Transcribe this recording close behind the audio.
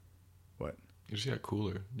What? You just got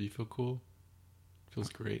cooler. Do you feel cool? Feels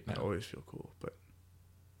great now. I always feel cool, but...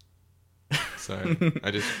 Sorry.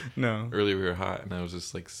 No. Earlier we were hot, and I was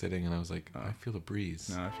just like sitting, and I was like, I feel the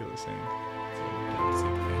breeze. No, I feel the same. So, it's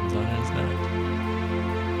like, fans on it, it's not.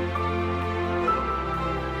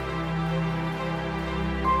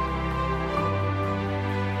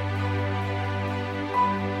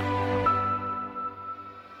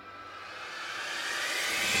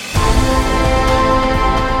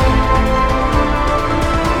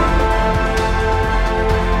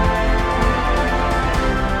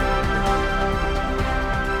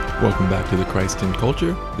 Welcome back to the Christ in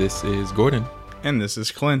Culture. This is Gordon. And this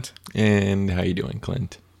is Clint. And how you doing,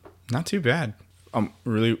 Clint? Not too bad.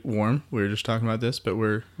 Really warm. We were just talking about this, but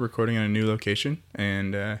we're recording in a new location.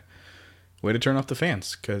 And way to turn off the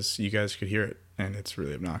fans, because you guys could hear it. And it's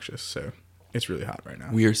really obnoxious. So it's really hot right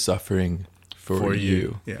now. We are suffering for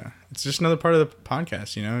you. Yeah. It's just another part of the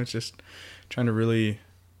podcast, you know? It's just trying to really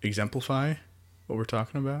exemplify what we're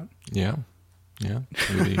talking about. Yeah. Yeah.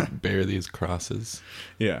 We bear these crosses.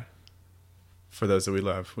 Yeah. For those that we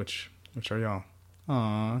love, which are y'all.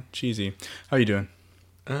 Aw, cheesy. How you doing?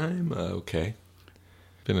 I'm okay.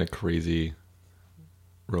 Been a crazy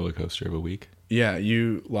roller coaster of a week. Yeah,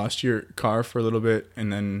 you lost your car for a little bit,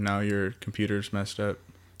 and then now your computer's messed up.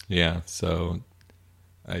 Yeah, so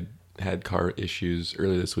I had car issues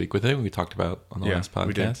earlier this week with it. We talked about on the last podcast.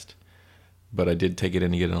 We did. But I did take it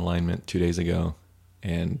in to get an alignment 2 days ago,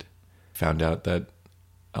 and found out that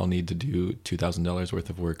I'll need to do $2,000 worth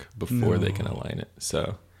of work before they can align it.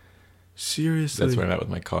 So seriously, that's where I'm at with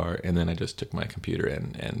my car. And then I just took my computer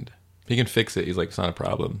in, and he can fix it. He's like, it's not a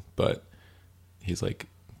problem. But he's like,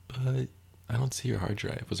 but I don't see your hard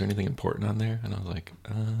drive. Was there anything important on there? And I was like,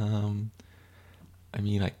 I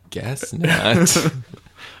mean, I guess not.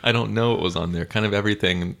 I don't know what was on there. Kind of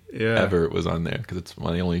everything ever was on there, because it's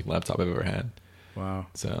the only laptop I've ever had. Wow.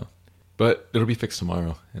 So, but it'll be fixed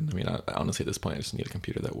tomorrow. And I mean, I honestly, at this point, I just need a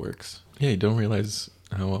computer that works. Yeah, you don't realize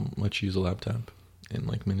how much you use a laptop in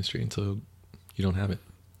like ministry until you don't have it.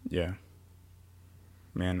 Yeah.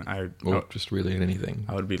 Man, just really in anything.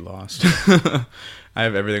 I would be lost. I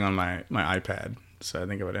have everything on my iPad. So I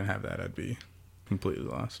think if I didn't have that, I'd be completely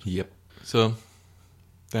lost. Yep. So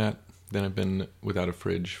then I've been without a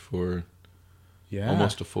fridge for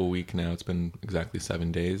almost a full week now. It's been exactly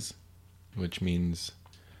 7 days, which means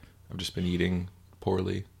I've just been eating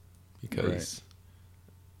poorly because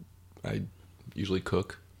I usually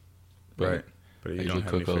cook. But But I you usually don't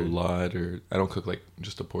have cook any a food. lot, or I don't cook like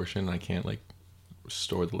just a portion. I can't like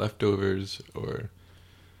store the leftovers or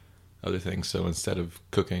other things. So instead of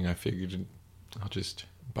cooking, I figured I'll just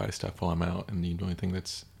buy stuff while I'm out, and the only thing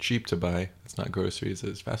that's cheap to buy, it's not groceries,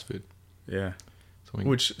 is fast food. Yeah. So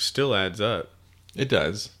Which still adds up. it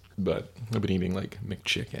does, but I've been eating like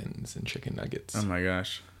McChickens and chicken nuggets. Oh my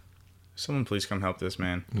gosh. Someone please come help this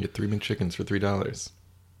man. You get 3 McChickens for $3.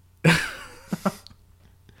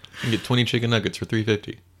 You get 20 chicken nuggets for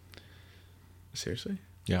 $3.50. Seriously?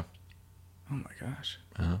 Yeah. Oh my gosh.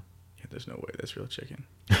 Uh-huh. Yeah, there's no way that's real chicken.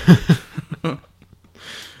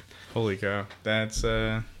 Holy cow. It's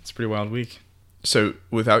a pretty wild week. So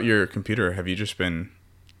without your computer, have you just been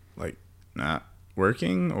like not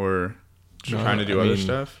working or just trying to do other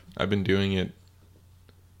stuff? I've been doing it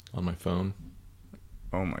on my phone,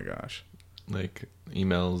 Oh my gosh. like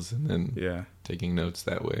emails, and then Yeah. taking notes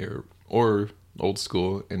that way, or old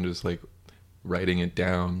school and just like writing it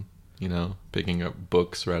down, you know, picking up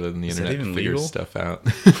books rather than the Is that internet to even figure legal? stuff out.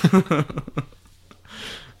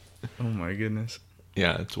 Oh my goodness.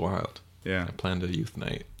 Yeah, it's wild. Yeah. I planned a youth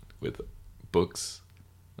night with books,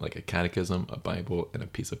 like a catechism, a Bible, and a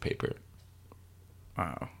piece of paper.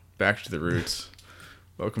 Wow. Back to the roots.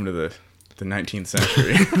 Welcome to the 19th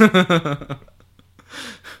century.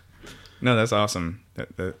 No, that's awesome.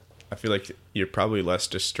 That I feel like you're probably less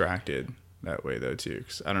distracted that way though too.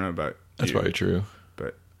 'Cause I don't know about That's you, probably true.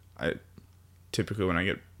 but I typically when I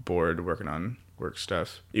get bored working on work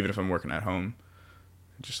stuff, even if I'm working at home,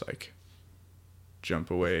 I just like jump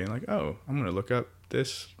away and like, oh, I'm gonna look up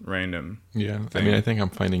this random Yeah, thing. I mean, I think I'm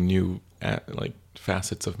finding new like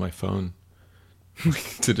facets of my phone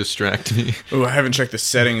to distract me. Oh, I haven't checked the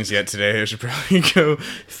settings yet today. I should probably go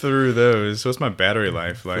through those. What's my battery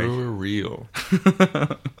life like? For real.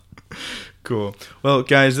 Cool. Well,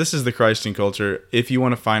 guys, this is the Christ in Culture. If you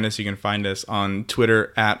want to find us, you can find us on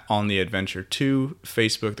Twitter at OnTheAdventure2,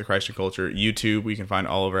 Facebook, The Christ in Culture, YouTube. We can find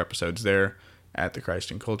all of our episodes there at The Christ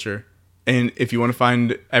in Culture. And if you want to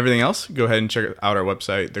find everything else, go ahead and check out our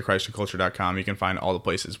website, thechristinculture.com. You can find all the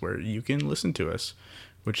places where you can listen to us,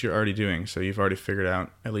 which you're already doing. So you've already figured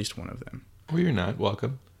out at least one of them. Or you're not.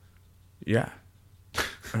 Welcome. Yeah.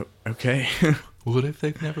 Oh, okay. What if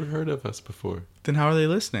they've never heard of us before? Then how are they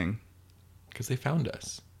listening? Because they found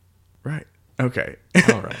us. Right. Okay.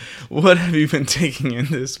 All right. What have you been taking in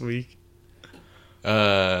this week?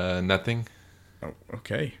 Nothing. Oh,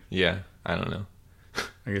 okay. Yeah, I don't know.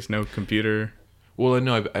 I guess no computer. Well,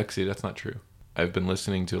 no, actually, that's not true. I've been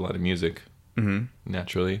listening to a lot of music,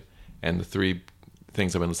 naturally. And the three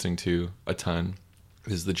things I've been listening to a ton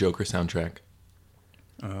is the Joker soundtrack.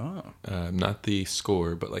 Oh. Not the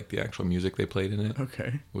score, but like the actual music they played in it.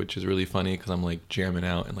 Okay. Which is really funny because I'm like jamming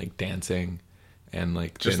out and like dancing and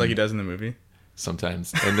like just like he does in the movie.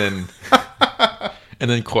 Sometimes, and then and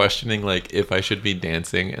then questioning like if I should be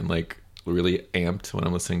dancing and like really amped when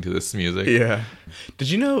I'm listening to this music. Yeah. Did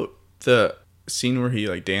you know the scene where he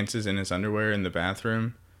like dances in his underwear in the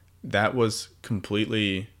bathroom? That was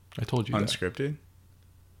completely I told you unscripted.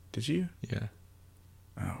 That. Did you? Yeah.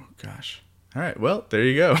 Oh gosh. All right. Well, there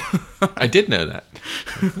you go. I did know that.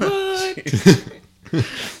 What?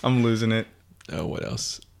 I'm losing it. Oh, what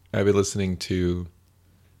else? I've been listening to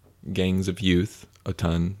Gangs of Youth a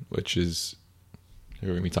ton, which is who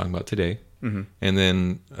we're going to be talking about today. Mm-hmm. And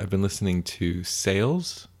then I've been listening to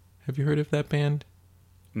Sales. Have you heard of that band?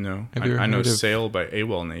 No. I know Sail by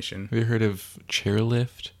AWOL Nation. Have you heard of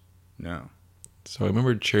Chairlift? No. So I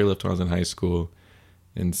remember Chairlift when I was in high school,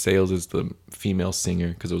 and Sales is the female singer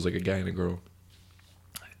because it was like a guy and a girl.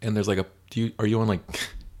 And there's like are you on like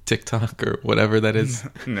TikTok or whatever that is?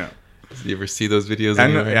 No. Do you ever see those videos?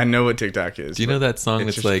 I know what TikTok is. Do you know that song?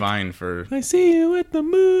 It's just like fine for. I see you at the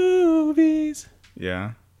movies.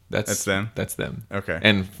 Yeah, that's them. That's them. Okay.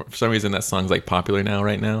 And for some reason, that song's like popular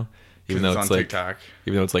right now, even though it's on like TikTok.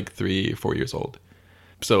 Even though it's like 3 or 4 years old.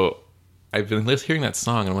 So I've been hearing that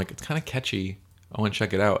song, and I'm like, it's kind of catchy. I want to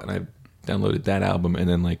check it out, and I downloaded that album and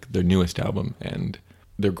then like their newest album, and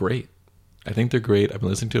they're great. I think they're great. I've been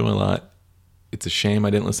listening to them a lot. It's a shame I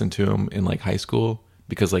didn't listen to them in like high school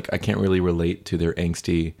because like I can't really relate to their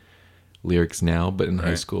angsty lyrics now. But in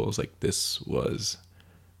high school, I was like, this was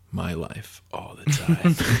my life all the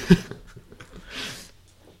time.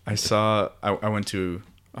 I went to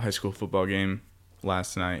a high school football game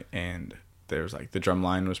last night, and there was like the drum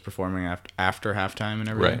line was performing after halftime and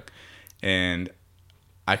everything. Right. And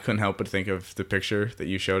I couldn't help but think of the picture that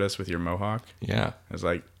you showed us with your mohawk. Yeah. I was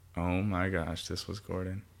like, oh my gosh, this was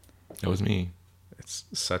Gordon. That was me. It's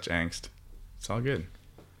such angst. It's all good.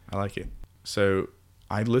 I like it. So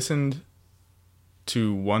I listened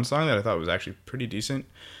to one song that I thought was actually pretty decent.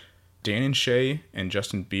 Dan and Shay and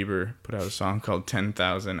Justin Bieber put out a song called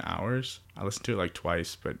 10,000 Hours. I listened to it like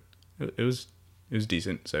twice, but it was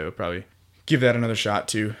decent. So I'll probably give that another shot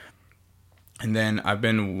too. And then I've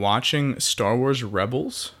been watching Star Wars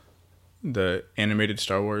Rebels, the animated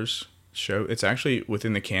Star Wars show. It's actually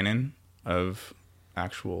within the canon of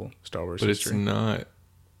actual Star Wars history. But it's not.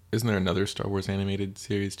 Isn't there another Star Wars animated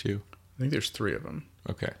series too? I think there's 3 of them.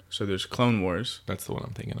 Okay. So there's Clone Wars. That's the one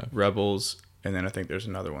I'm thinking of. Rebels, and then I think there's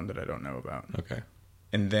another one that I don't know about. Okay.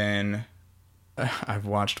 And then I've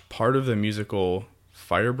watched part of the musical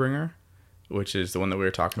Firebringer, which is the one that we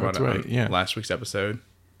were talking about on last week's episode.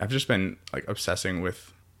 I've just been like obsessing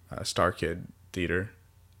with Star Kid Theater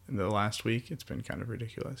in the last week. It's been kind of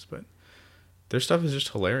ridiculous, but their stuff is just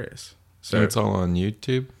hilarious. So and it's all on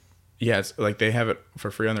YouTube? Yeah, it's like they have it for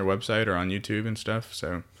free on their website or on YouTube and stuff.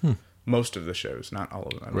 So most of the shows, not all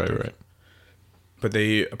of them. Right. But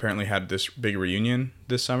they apparently had this big reunion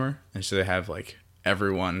this summer, and so they have like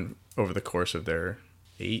everyone over the course of their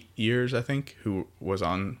 8 years, I think, who was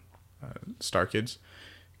on Star Kids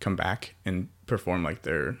come back and perform like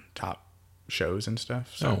their top shows and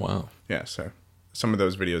stuff. So, oh, wow. Yeah, so some of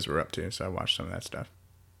those videos were up to, so I watched some of that stuff.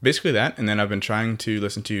 Basically that, and then I've been trying to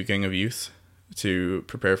listen to Gang of Youth to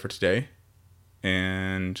prepare for today,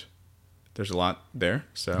 and there's a lot there,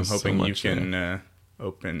 so I'm hoping you can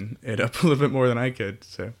open it up a little bit more than I could.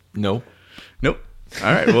 So Nope. All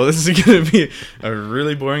right, well, this is going to be a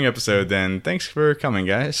really boring episode then. Thanks for coming,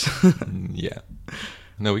 guys. Yeah.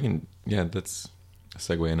 No, we can, that's a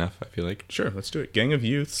segue enough, I feel like. Sure, let's do it. Gang of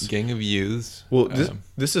Youths. Gang of Youths. Well,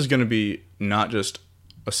 this is going to be not just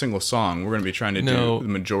a single song. We're going to be trying to do the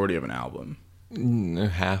majority of an album.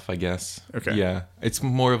 Half, I guess. Okay. Yeah. It's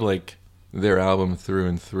more of like their album through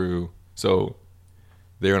and through. So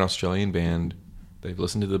they're an Australian band. They've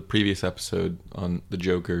listened to the previous episode on The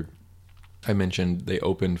Joker. I mentioned they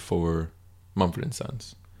opened for Mumford &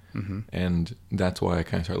 Sons. Mm-hmm. And that's why I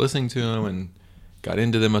kind of started listening to them and got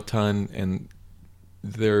into them a ton. And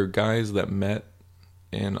they're guys that met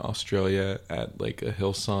in Australia at like a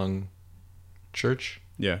Hillsong church.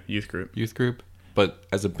 Yeah, youth group. But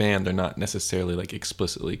as a band, they're not necessarily like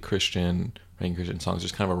explicitly Christian, writing Christian songs. They're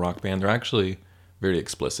just kind of a rock band. They're actually very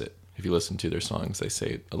explicit. If you listen to their songs, they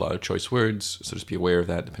say a lot of choice words, so just be aware of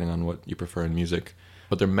that depending on what you prefer in music.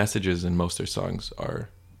 But their messages in most of their songs are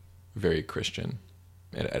very Christian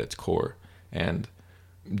at its core. And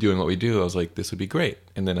doing what we do, I was like, this would be great.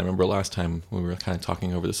 And then I remember last time when we were kind of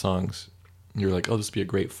talking over the songs, you were like, oh, this would be a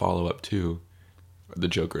great follow-up to the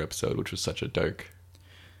Joker episode, which was such a dark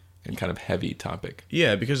and kind of heavy topic.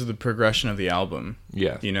 Yeah, because of the progression of the album.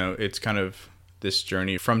 Yeah. You know, it's kind of this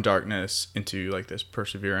journey from darkness into like this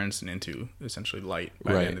perseverance and into essentially light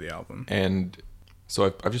by the end of the album. And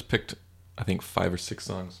so I've just picked, I think 5 or 6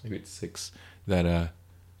 songs, maybe it's 6, that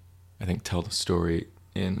I think tell the story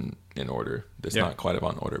in order. It's not quite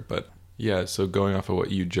on order, but yeah. So going off of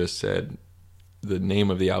what you just said, the name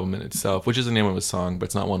of the album in itself, which is the name of a song, but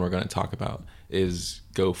it's not one we're going to talk about, is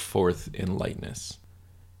Go Forth in Lightness.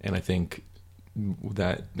 And I think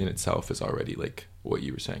that in itself is already like what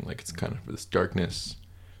you were saying, like it's kind of this darkness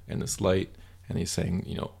and this light, and he's saying,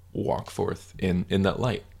 you know, walk forth in that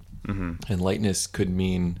light. Mm-hmm. And lightness could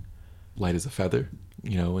mean light as a feather,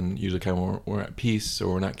 you know, and usually kind of when we're at peace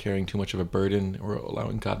or we're not carrying too much of a burden or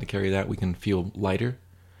allowing God to carry that, we can feel lighter.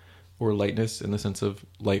 Or lightness in the sense of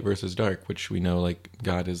light versus dark, which we know like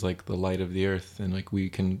God is like the light of the earth, and like we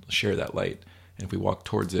can share that light, and if we walk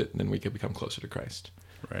towards it, then we can become closer to Christ.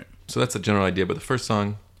 Right. So that's the general idea, but the first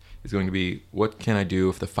song is going to be What Can I Do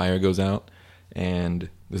If the Fire Goes Out? And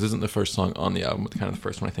this isn't the first song on the album, but kind of the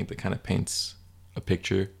first one I think that kind of paints a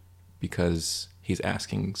picture, because he's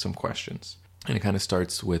asking some questions. And it kind of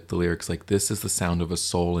starts with the lyrics like, this is the sound of a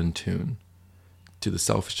soul in tune, to the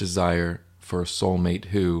selfish desire for a soulmate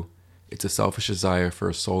who, it's a selfish desire for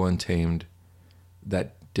a soul untamed,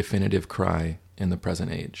 that definitive cry in the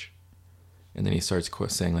present age. And then he starts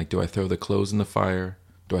saying like, do I throw the clothes in the fire?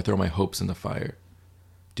 Do I throw my hopes in the fire?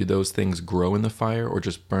 Do those things grow in the fire or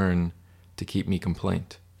just burn to keep me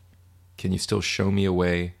complaint? Can you still show me a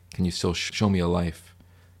way? Can you still show me a life?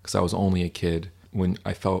 Because I was only a kid when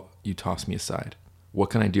I felt you tossed me aside. What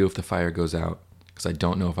can I do if the fire goes out? Because I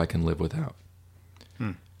don't know if I can live without.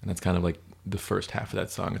 And that's kind of like the first half of that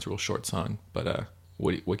song. It's a real short song, but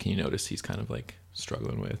what can you notice he's kind of like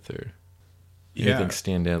struggling with, or anything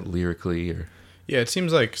stand out lyrically? Or it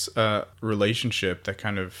seems like a relationship that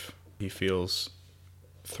kind of he feels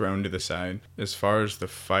thrown to the side. As far as the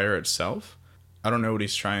fire itself, I don't know what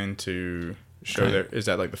he's trying to show there. Is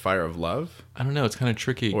that like the fire of love? I don't know. It's kind of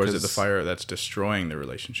tricky. Or is it the fire that's destroying the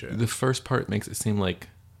relationship? The first part makes it seem like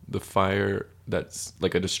the fire that's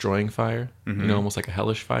like a destroying fire, you know, almost like a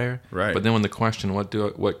hellish fire. Right. But then when the question,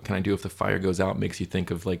 what can I do if the fire goes out, makes you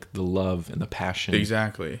think of like the love and the passion.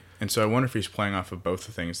 Exactly. And so I wonder if he's playing off of both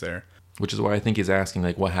the things there. Which is why I think he's asking,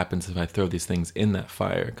 like, what happens if I throw these things in that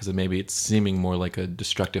fire? Because maybe it's seeming more like a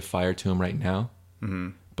destructive fire to him right now. Mm-hmm.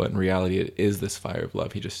 But in reality, it is this fire of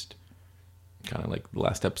love. He just kind of like the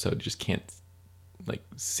last episode, just can't like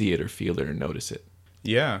see it or feel it or notice it.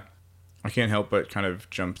 Yeah. I can't help but kind of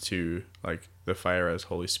jump to like the fire as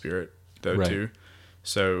Holy Spirit though, right, too.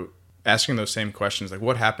 So asking those same questions, like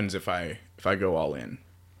what happens if I go all in?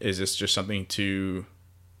 Is this just something to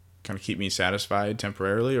kind of keep me satisfied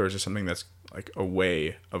temporarily, or is it something that's like a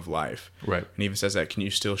way of life? Right. And he even says that, can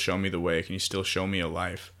you still show me the way? Can you still show me a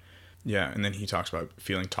life? Yeah. And then he talks about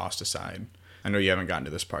feeling tossed aside. I know you haven't gotten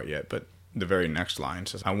to this part yet, but the very next line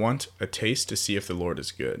says, I want a taste to see if the Lord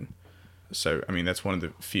is good. So, I mean, that's one of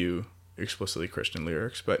the few explicitly Christian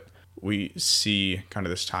lyrics, but we see kind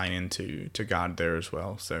of this tie into God there as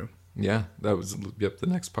well. So yeah, that was the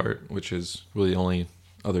next part, which is really the only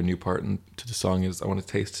other new part to the song is, I want to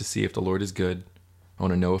taste to see if the Lord is good. I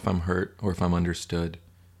want to know if I'm hurt or if I'm understood.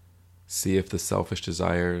 See if the selfish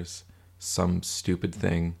desires some stupid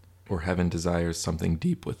thing or heaven desires something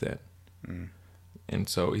deep within. And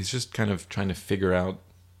so he's just kind of trying to figure out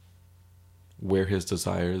where his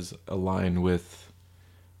desires align with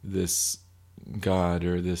this God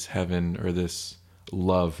or this heaven or this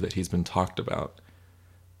love that he's been talked about.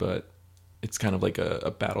 But it's kind of like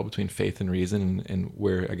a battle between faith and reason, and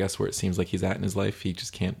where it seems like he's at in his life, he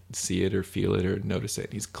just can't see it or feel it or notice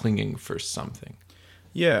it. He's clinging for something.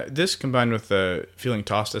 Yeah, this combined with the feeling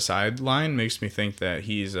tossed aside line makes me think that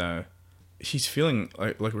he's feeling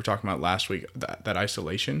like we were talking about last week, that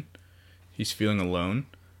isolation. He's feeling alone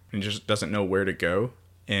and just doesn't know where to go.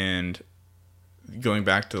 And going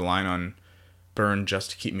back to the line on burn just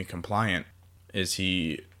to keep me compliant, is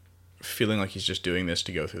he feeling like he's just doing this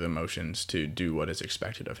to go through the motions, to do what is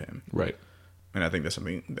expected of him? Right. And I think that's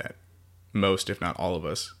something that most, if not all of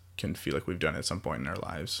us, can feel like we've done at some point in our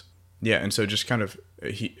lives. Yeah, and so just kind of,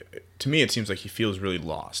 to me, it seems like he feels really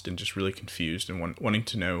lost and just really confused and wanting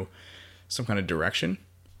to know some kind of direction.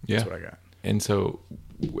 Yeah. That's what I got. And so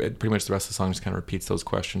pretty much the rest of the song just kind of repeats those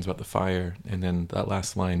questions about the fire. And then that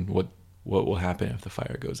last line, what will happen if the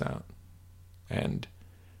fire goes out? And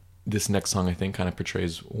this next song, I think, kind of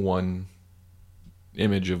portrays one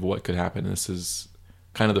image of what could happen. This is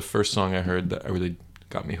kind of the first song I heard that really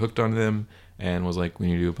got me hooked on them and was like, we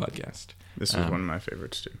need to do a podcast. This is one of my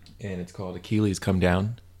favorites too. And it's called Achilles Come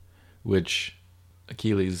Down, which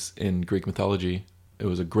Achilles in Greek mythology, it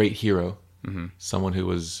was a great hero, someone who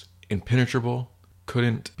was impenetrable,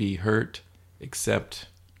 couldn't be hurt except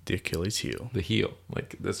the Achilles heel. The heel.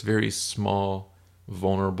 Like this very small,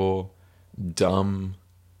 vulnerable, dumb,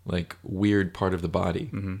 like weird part of the body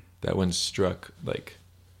that when struck, like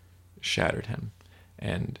shattered him.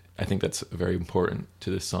 And I think that's very important to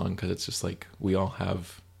this song because it's just like we all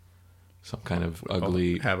have some kind of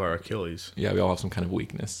ugly... have our Achilles. Yeah, we all have some kind of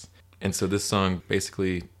weakness. And so this song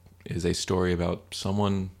basically is a story about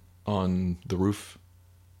someone on the roof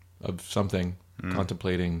of something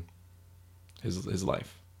contemplating his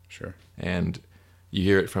life. Sure. And you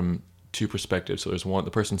hear it from two perspectives. So there's one,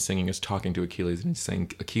 the person singing is talking to Achilles and he's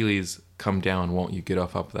saying, Achilles, come down, won't you get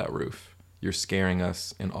off that roof? You're scaring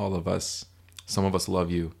us and all of us. Some of us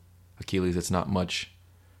love you. Achilles, it's not much,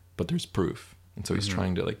 but there's proof. And so he's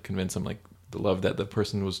trying to like convince him like the love that the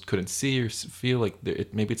person couldn't see or feel, like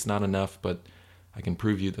maybe it's not enough, but I can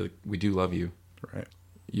prove you that we do love you. Right.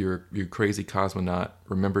 You're crazy cosmonaut.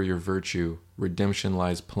 Remember your virtue. Redemption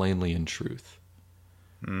lies plainly in truth.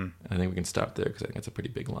 I think we can stop there because I think that's a pretty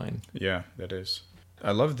big line. Yeah, that is.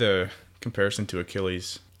 I love the comparison to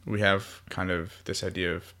Achilles. We have kind of this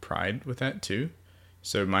idea of pride with that too.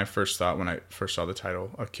 So my first thought when I first saw the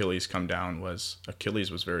title, Achilles Come Down, was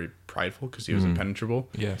Achilles was very prideful because he was impenetrable.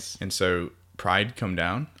 Yes. And so pride come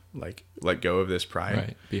down, like let go of this pride.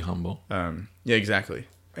 Right. Be humble. Yeah, exactly.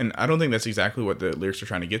 And I don't think that's exactly what the lyrics are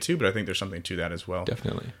trying to get to, but I think there's something to that as well.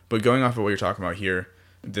 Definitely. But going off of what you're talking about here,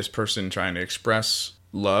 this person trying to express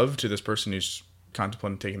love to this person who's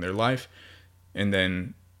contemplating taking their life, and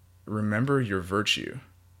then remember your virtue.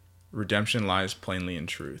 Redemption lies plainly in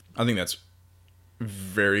truth. I think that's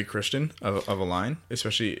very Christian of a line,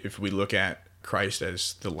 especially if we look at Christ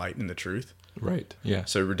as the light and the truth. Right. Yeah.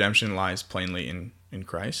 So redemption lies plainly in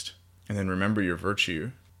Christ. And then remember your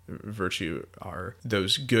virtue. Virtue are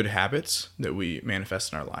those good habits that we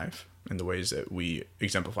manifest in our life and the ways that we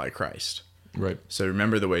exemplify Christ. Right. So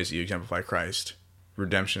remember the ways that you exemplify Christ.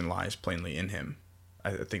 Redemption lies plainly in him.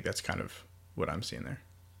 I think that's kind of what I'm seeing there.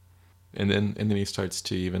 And then he starts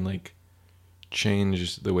to even like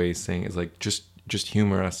change the way he's saying it. It's like just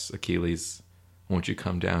humor us, Achilles. Won't you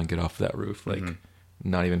come down, get off that roof? Like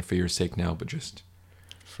not even for your sake now, but just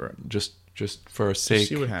for our sake.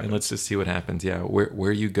 See what happens. And let's just see what happens. Yeah,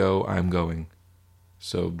 where you go, I'm going.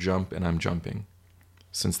 So jump and I'm jumping.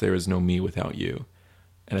 Since there is no me without you.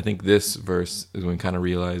 And I think this verse is when we kind of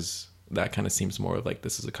realize that kind of seems more of like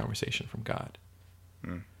this is a conversation from God.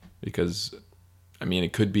 Because, I mean,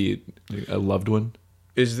 it could be a loved one.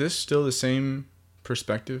 Is this still the same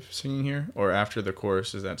perspective singing here? Or after the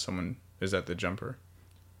chorus, is that the jumper?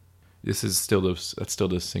 This is still that's still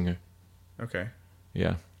the singer. Okay.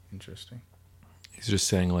 Yeah. Interesting. He's just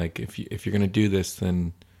saying like, if you're going to do this,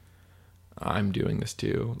 then I'm doing this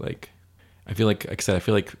too. Like, I feel like I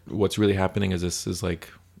feel like what's really happening is this is like,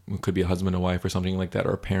 it could be a husband and wife or something like that,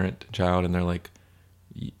 or a parent, child, and they're like,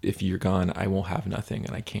 if you're gone, I won't have nothing,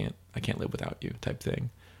 and I can't live without you, type thing.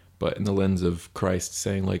 But in the lens of Christ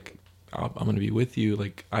saying like, I'm going to be with you,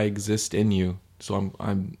 like I exist in you, so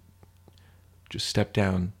I'm just step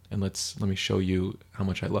down and let me show you how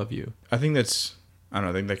much I love you. I think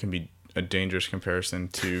I think that can be a dangerous comparison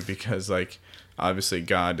too, because like obviously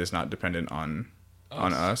God is not dependent on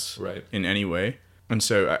us right, in any way. And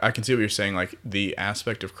so I can see what you're saying, like the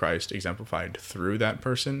aspect of Christ exemplified through that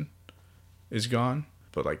person is gone,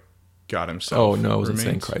 but like God himself. Oh no, I wasn't remains.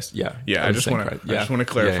 saying Christ. Yeah. Yeah, I just want to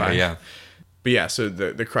clarify. Yeah. But yeah, so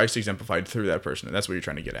the Christ exemplified through that person, that's what you're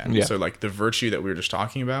trying to get at. Yeah. So like the virtue that we were just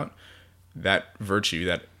talking about, that virtue,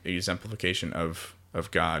 that exemplification of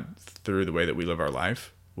God through the way that we live our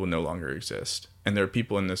life will no longer exist. And there are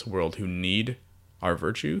people in this world who need our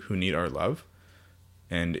virtue, who need our love.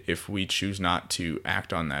 And if we choose not to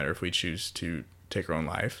act on that, or if we choose to take our own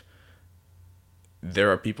life,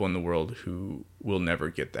 there are people in the world who will never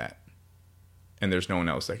get that. And there's no one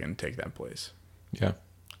else that can take that place. Yeah.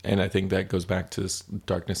 And I think that goes back to this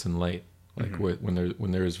darkness and light. Like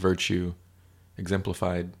when there is virtue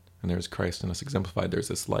exemplified and there's Christ in us exemplified, there's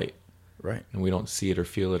this light. Right. And we don't see it or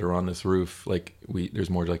feel it or on this roof. Like there's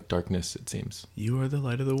more like darkness, it seems. You are the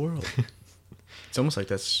light of the world. It's almost like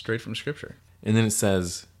that's straight from Scripture. And then it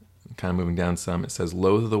says, kind of moving down some, it says,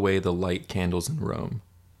 loathe the way the light candles in Rome,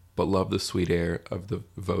 but love the sweet air of the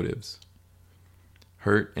votives.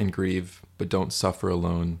 Hurt and grieve, but don't suffer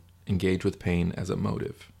alone. Engage with pain as a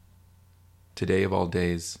motive. Today of all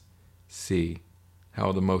days, see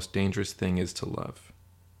how the most dangerous thing is to love.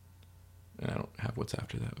 And I don't have what's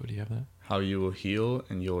after that. What do you have that? How you will heal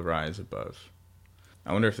and you'll rise above.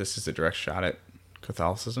 I wonder if this is a direct shot at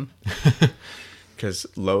Catholicism. Because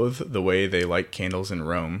loathe the way they light candles in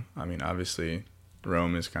Rome. I mean, obviously,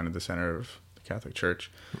 Rome is kind of the center of the Catholic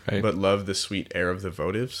Church. Right. But love the sweet air of the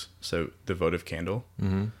votives. So the votive candle.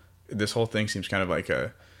 Mm-hmm. This whole thing seems kind of like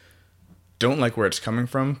a don't like where it's coming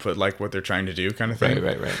from, but like what they're trying to do kind of thing.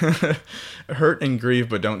 Right. Hurt and grieve,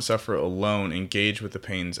 but don't suffer alone. Engage with the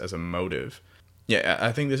pains as a motive. Yeah,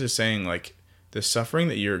 I think this is saying like the suffering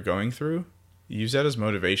that you're going through, use that as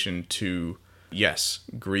motivation to, yes,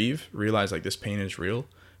 grieve, realize like this pain is real,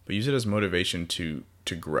 but use it as motivation to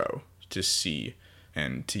grow, to see,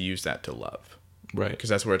 and to use that to love. Right. Because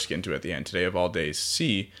that's where it's getting to at the end. Today of all days,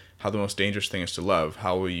 see how the most dangerous thing is to love.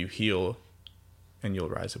 How will you heal and you'll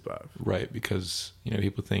rise above? Right, because,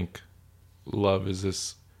 people think love is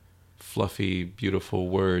this fluffy, beautiful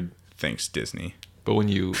word. Thanks, Disney. But when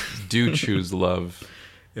you do choose love,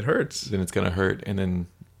 it hurts. Then it's going to hurt, and then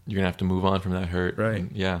you're going to have to move on from that hurt. Right.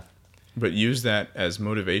 And, yeah. But use that as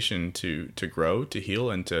motivation to grow, to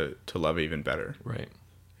heal, and to love even better. Right.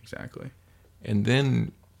 Exactly. And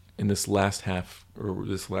then in this last half, or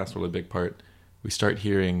this last really big part, we start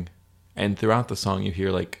hearing, and throughout the song you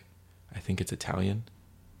hear like, I think it's Italian.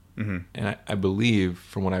 Mm-hmm. And I believe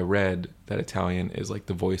from what I read that Italian is like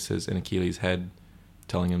the voices in Achilles' head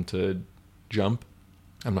telling him to jump.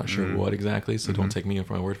 I'm not sure what exactly, so don't take me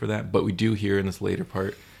for my word for that. But we do hear in this later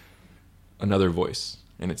part another voice,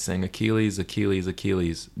 and it's saying, Achilles, Achilles,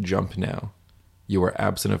 Achilles, jump now. You are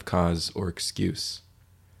absent of cause or excuse.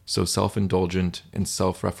 So self-indulgent and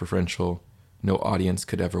self-referential, no audience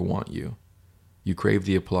could ever want you. You crave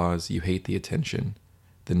the applause, you hate the attention,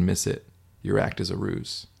 then miss it. Your act is a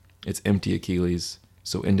ruse. It's empty, Achilles,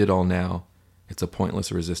 so end it all now. It's a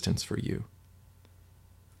pointless resistance for you.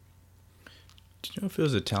 Do you know if it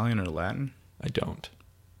was Italian or Latin? I don't.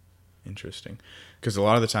 Interesting. Because a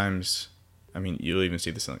lot of the times, I mean, you'll even see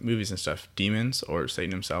this in like movies and stuff, demons or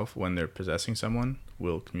Satan himself, when they're possessing someone,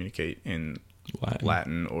 will communicate in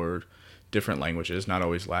Latin or different languages, not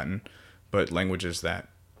always Latin, but languages that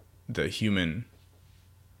the human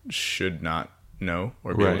should not know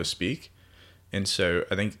or be able to speak. And so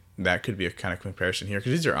I think that could be a kind of comparison here,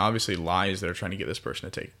 because these are obviously lies that are trying to get this person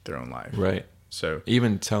to take their own life. Right. So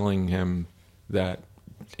even telling him that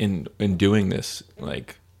in doing this,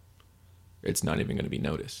 like, it's not even going to be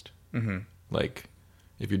noticed. Mm-hmm. Like,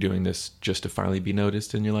 if you're doing this just to finally be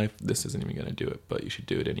noticed in your life, this isn't even going to do it, but you should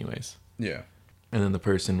do it anyways. Yeah. And then the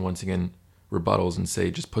person once again rebuttals and say,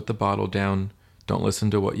 just put the bottle down. Don't listen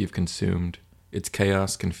to what you've consumed. It's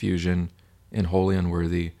chaos, confusion, and wholly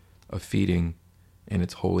unworthy of feeding, and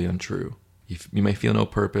it's wholly untrue. You may feel no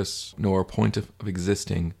purpose, nor point of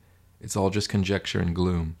existing. It's all just conjecture and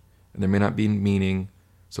gloom, and there may not be meaning,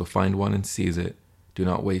 so find one and seize it. Do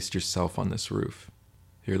not waste yourself on this roof.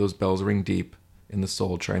 Hear those bells ring deep, in the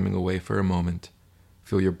soul chiming away for a moment.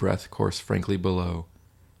 Feel your breath course frankly below.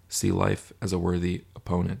 See life as a worthy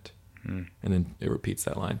opponent. And then it repeats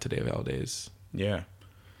that line, today of all days. Yeah.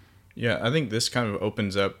 Yeah, I think this kind of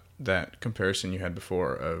opens up that comparison you had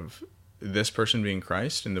before of this person being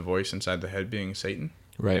Christ and the voice inside the head being Satan.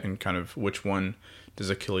 Right. And kind of which one does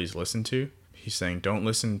Achilles listen to? He's saying, don't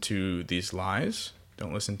listen to these lies.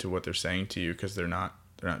 Don't listen to what they're saying to you, because they're not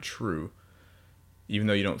true. Even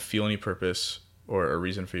though you don't feel any purpose or a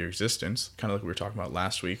reason for your existence, kind of like we were talking about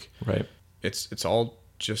last week. Right. It's all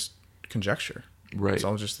just conjecture. Right. It's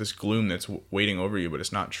all just this gloom that's waiting over you, but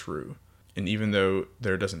it's not true. And even though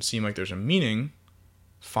there doesn't seem like there's a meaning,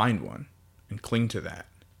 find one and cling to that.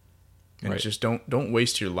 And just don't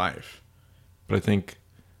waste your life. But I think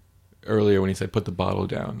earlier when he said put the bottle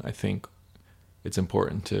down, I think it's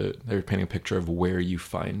important they're painting a picture of where you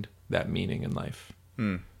find that meaning in life.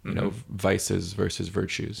 You know, vices versus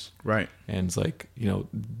virtues. Right. And it's like,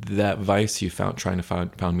 that vice you trying to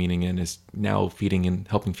found meaning in is now feeding and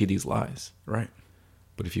helping feed these lies. Right.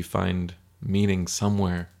 But if you find meaning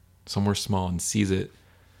somewhere small and seize it,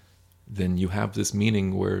 then you have this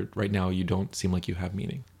meaning where right now you don't seem like you have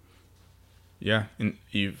meaning. Yeah. And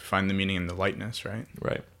you find the meaning in the lightness, right?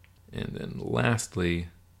 Right. And then lastly,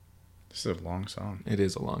 this is a long song. It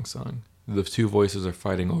is a long song. The two voices are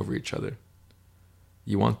fighting over each other.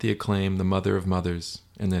 You want the acclaim, the mother of mothers,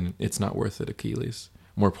 and then it's not worth it, Achilles.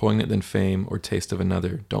 More poignant than fame or taste of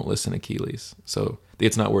another, don't listen, Achilles. So the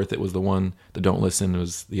it's not worth it was the one, the don't listen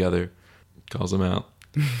was the other. Calls him out.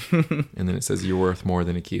 And then it says, you're worth more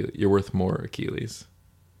than Achilles. You're worth more, Achilles.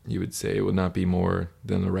 You would say it would not be more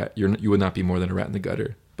than a rat. You would not be more than a rat in the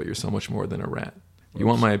gutter, but you're so much more than a rat. You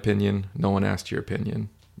want my opinion? No one asked your opinion.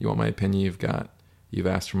 You want my opinion? You've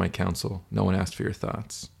asked for my counsel. No one asked for your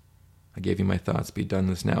thoughts. I gave you my thoughts. Be done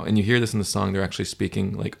this now. And you hear this in the song. They're actually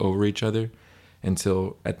speaking like over each other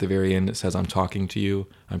until at the very end it says, I'm talking to you.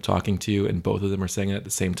 I'm talking to you. And both of them are saying it at the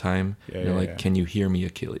same time. Yeah, they're like, Can you hear me,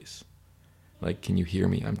 Achilles? Like, can you hear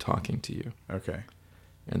me? I'm talking to you. Okay.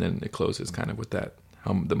 And then it closes kind of with that.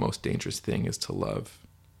 How the most dangerous thing is to love.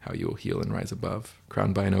 How you will heal and rise above.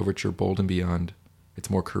 Crowned by an overture bold and beyond. It's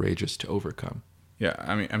more courageous to overcome. Yeah,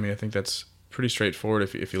 I mean, I think that's pretty straightforward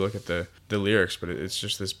if you look at the lyrics, but it's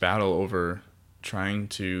just this battle over trying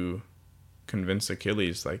to convince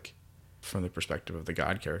Achilles, like, from the perspective of the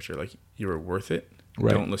God character, like, you are worth it.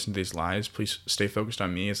 Right. Don't listen to these lies. Please stay focused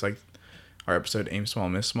on me. It's like our episode Aim Small,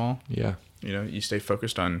 Miss Small. Yeah. You know, you stay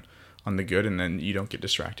focused on the good, and then you don't get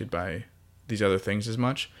distracted by these other things as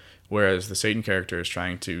much. Whereas the Satan character is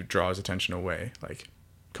trying to draw his attention away. Like,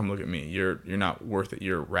 come look at me. You're not worth it.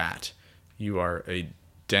 You're a rat. You are a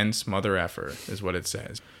dense mother effer, is what it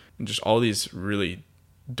says. And just all these really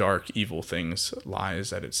dark, evil things, lies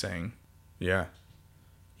that it's saying. Yeah.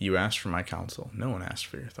 You asked for my counsel. No one asked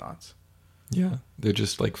for your thoughts. Yeah. They're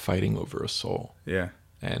just like fighting over a soul. Yeah.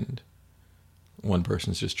 And one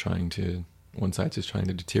side's just trying to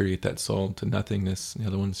deteriorate that soul to nothingness. And the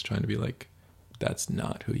other one's trying to be like, that's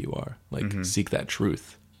not who you are. Like, seek that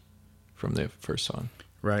truth from the first song.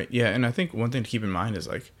 Right. Yeah. And I think one thing to keep in mind is,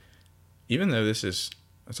 like, even though it's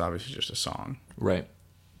obviously just a song. Right.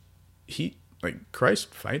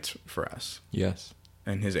 Christ fights for us. Yes.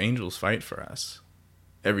 And his angels fight for us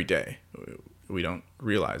every day. We don't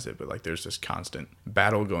realize it, but like there's this constant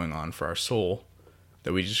battle going on for our soul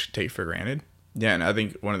that we just take for granted. Yeah. And I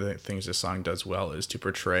think one of the things this song does well is to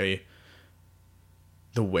portray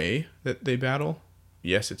the way that they battle.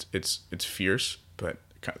 Yes, it's fierce, but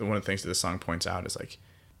one of the things that the song points out is like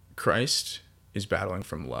Christ is battling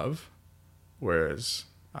from love, whereas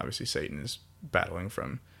obviously Satan is battling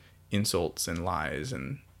from insults and lies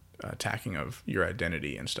and attacking of your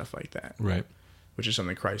identity and stuff like that. Right. Which is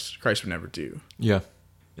something Christ would never do. Yeah.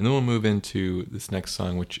 And then we'll move into this next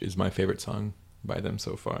song, which is my favorite song by them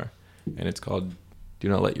so far. And it's called Do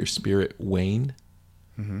Not Let Your Spirit Wane.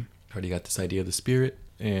 Mm-hmm. Already got this idea of the spirit,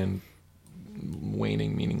 and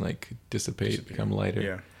waning meaning like dissipate, become lighter.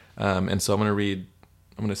 Yeah. And so I'm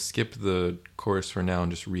going to skip the chorus for now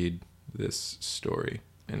and just read this story.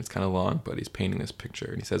 And it's kind of long, but he's painting this picture.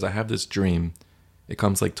 And he says, I have this dream. It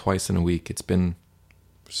comes like twice in a week. It's been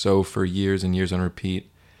so for years and years on repeat.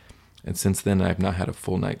 And since then, I've not had a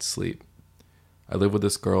full night's sleep. I live with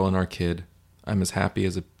this girl and our kid. I'm as happy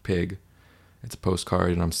as a pig. It's a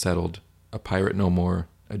postcard and I'm settled. A pirate no more.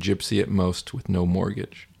 A gypsy at most with no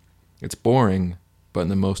mortgage. It's boring, but in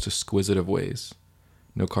the most exquisite of ways.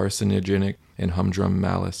 No carcinogenic and humdrum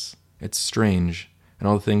malice. It's strange, and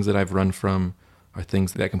all the things that I've run from are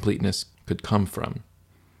things that completeness could come from.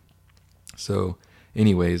 So,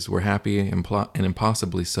 anyways, we're happy and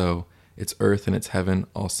impossibly so. It's earth and it's heaven,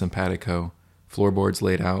 all simpatico. Floorboards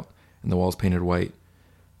laid out and the walls painted white.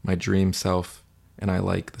 My dream self and I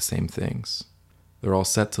like the same things. They're all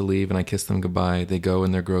set to leave and I kiss them goodbye. They go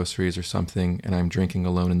in their groceries or something and I'm drinking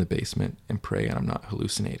alone in the basement and pray and I'm not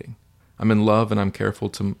hallucinating. I'm in love and I'm careful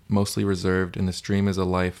to mostly reserved, and this dream is a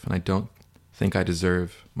life and I don't think I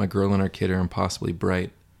deserve. My girl and our kid are impossibly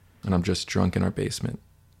bright and I'm just drunk in our basement.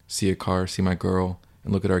 See a car, see my girl,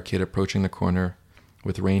 and look at our kid approaching the corner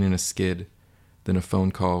with rain and a skid. Then a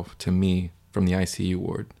phone call to me from the ICU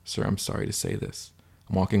ward. Sir, I'm sorry to say this.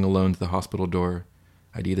 I'm walking alone to the hospital door.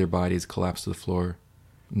 I'd either bodies collapse to the floor,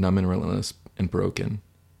 numb and relentless and broken.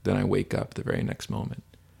 Then I wake up the very next moment.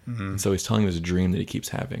 Mm-hmm. And so he's telling this dream that he keeps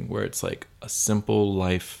having where it's like a simple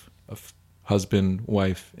life of husband,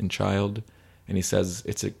 wife, and child. And he says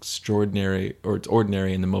it's extraordinary, or it's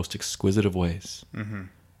ordinary in the most exquisite of ways. Mm-hmm.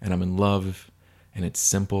 And I'm in love, and it's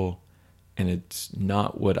simple, and it's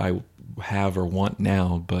not what I have or want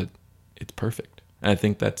now, but it's perfect. And I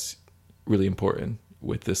think that's really important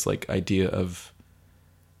with this like idea of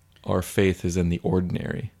our faith is in the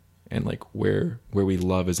ordinary, and like where we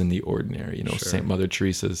love is in the ordinary. You know, sure. Saint Mother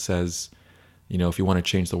Teresa says, you know, if you want to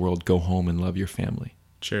change the world, go home and love your family.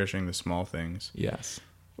 Cherishing the small things. Yes.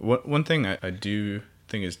 One thing I do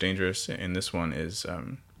think is dangerous in this one is,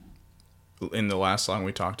 in the last song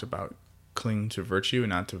we talked about cling to virtue and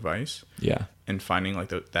not to vice. Yeah. And finding like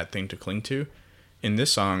that thing to cling to. In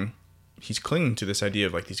this song, he's clinging to this idea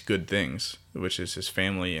of like these good things, which is his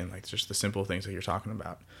family and like just the simple things that you're talking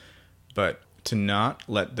about. But to not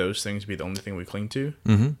let those things be the only thing we cling to,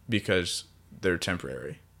 because they're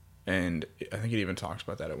temporary. And I think it even talks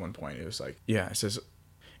about that at one point. It was like, yeah, it says,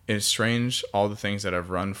 it's strange, all the things that I've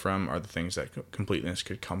run from are the things that completeness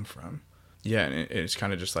could come from. Yeah, and it's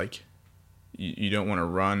kind of just like, you don't want to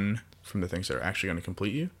run from the things that are actually going to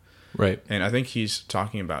complete you. Right. And I think he's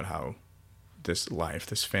talking about how this life,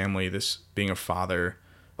 this family, this being a father,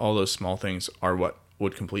 all those small things are what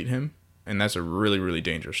would complete him. And that's a really, really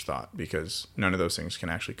dangerous thought, because none of those things can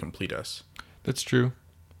actually complete us. That's true.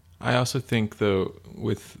 I also think, though,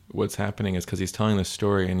 with what's happening is because he's telling this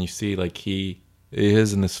story, and you see, like, he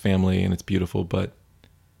is in this family and it's beautiful, but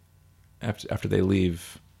after they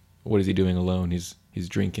leave, what is he doing alone? He's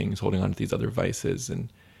drinking, he's holding on to these other vices,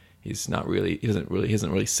 and he doesn't really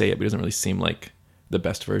say it, but he doesn't really seem like the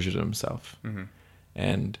best version of himself. Mm-hmm.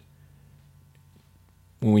 And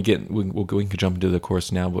when we can jump into the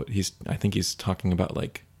course now, but I think he's talking about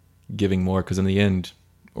like giving more, because in the end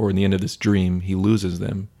of this dream, he loses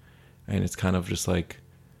them, and it's kind of just like,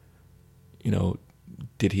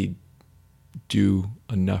 did he do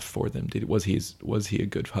enough for them? Was he a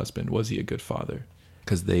good husband? Was he a good father?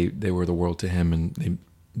 Because they were the world to him, and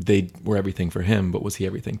they were everything for him, but was he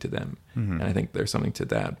everything to them? Mm-hmm. And I think there's something to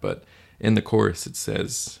that. But in the chorus, it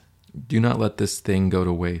says, "Do not let this thing go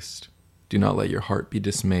to waste. Do not let your heart be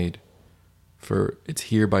dismayed, for it's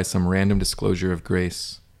here by some random disclosure of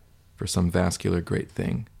grace, for some vascular great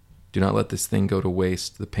thing. Do not let this thing go to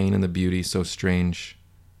waste, the pain and the beauty so strange.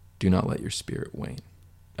 Do not let your spirit wane."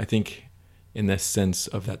 I think in this sense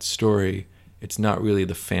of that story, it's not really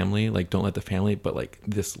the family, like don't let the family, but like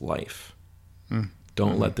this life.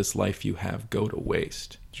 Don't let this life you have go to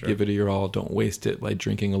waste. Sure. Give it your all. Don't waste it like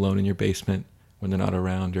drinking alone in your basement when they're not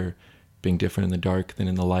around, or being different in the dark than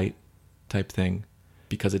in the light type thing,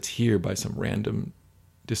 because it's here by some random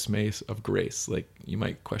dismay of grace. Like you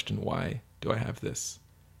might question, why do I have this?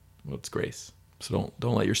 Well, it's grace. So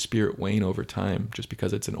don't let your spirit wane over time just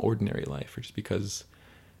because it's an ordinary life, or just because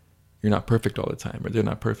you're not perfect all the time, or they're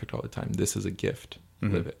not perfect all the time. This is a gift.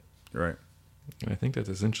 Mm-hmm. Live it. Right. And I think that's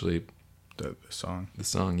essentially the song. The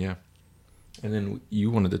song, yeah. And then you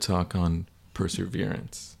wanted to talk on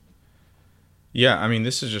perseverance. Yeah, I mean,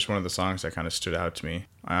 this is just one of the songs that kind of stood out to me.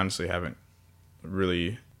 I honestly haven't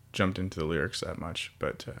really jumped into the lyrics that much,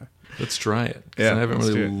 but let's try it. Yeah, I haven't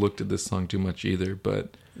really looked at this song too much either,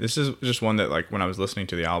 but this is just one that, like, when I was listening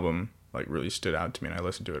to the album, like, really stood out to me, and I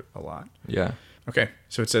listened to it a lot. Yeah. Okay,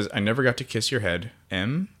 so it says, "I never got to kiss your head,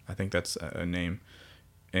 M," I think that's a name,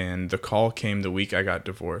 "and the call came the week I got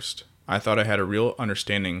divorced. I thought I had a real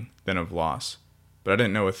understanding then of loss, but I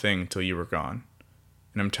didn't know a thing till you were gone.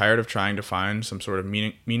 And I'm tired of trying to find some sort of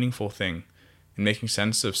meaningful thing and making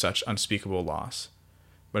sense of such unspeakable loss.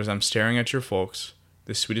 But as I'm staring at your folks,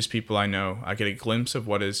 the sweetest people I know, I get a glimpse of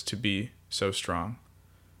what is to be so strong.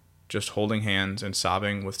 Just holding hands and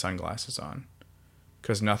sobbing with sunglasses on.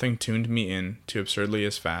 'Cause nothing tuned me in too absurdly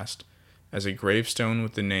as fast as a gravestone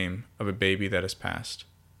with the name of a baby that has passed.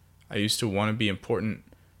 I used to want to be important,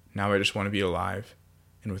 now I just want to be alive,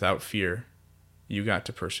 and without fear, you got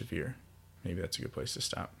to persevere." Maybe that's a good place to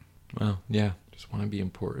stop. Well, yeah, just want to be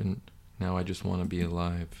important, now I just want to be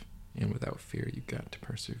alive, and without fear, you got to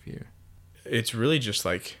persevere. It's really just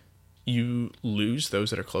like you lose those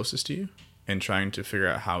that are closest to you and trying to figure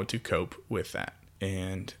out how to cope with that.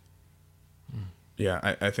 And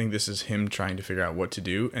yeah, I think this is him trying to figure out what to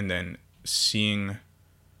do, and then seeing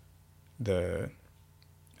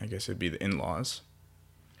I guess it'd be the in-laws.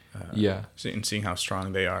 And seeing how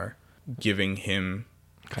strong they are, giving him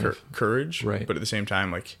courage. Right. But at the same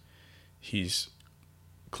time, like, he's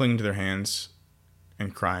clinging to their hands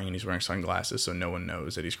and crying, and he's wearing sunglasses so no one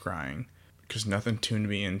knows that he's crying. Because nothing tuned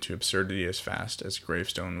me into absurdity as fast as a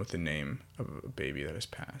gravestone with the name of a baby that has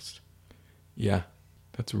passed. Yeah,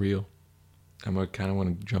 that's real. I'm going to kind of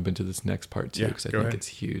want to jump into this next part too, because I think it's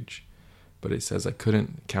huge. But it says, "I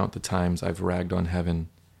couldn't count the times I've ragged on heaven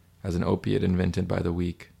as an opiate invented by the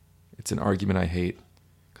weak. It's an argument I hate,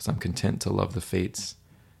 because I'm content to love the fates,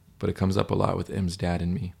 but it comes up a lot with M's dad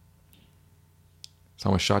and me. So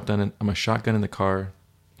I'm a shotgun in the car,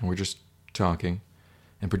 and we're just talking,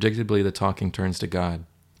 and predictably the talking turns to God.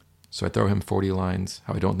 So I throw him 40 lines,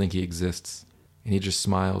 how I don't think he exists, and he just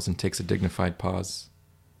smiles and takes a dignified pause,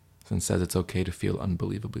 and says it's okay to feel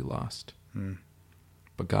unbelievably lost.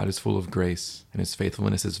 But God is full of grace, and his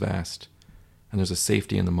faithfulness is vast, and there's a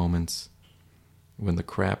safety in the moments when the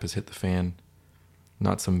crap has hit the fan,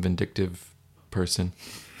 not some vindictive person,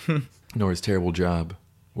 nor his terrible job,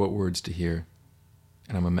 what words to hear,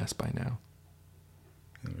 and I'm a mess by now."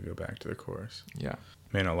 And we go back to the chorus. Yeah.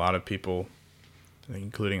 Man, a lot of people, I think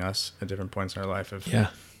including us at different points in our life, have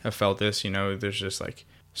have felt this. There's just like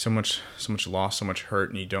so much loss, so much hurt,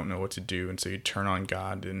 and you don't know what to do, and so you turn on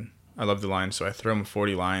God. And I love the line, so I throw him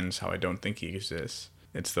 40 lines how I don't think he exists.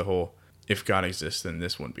 It's the whole, if God exists, then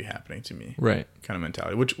this wouldn't be happening to me, right, kind of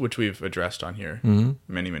mentality, which we've addressed on here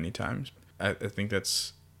many times. I think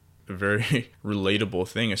that's a very relatable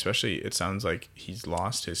thing, especially it sounds like he's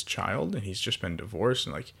lost his child and he's just been divorced,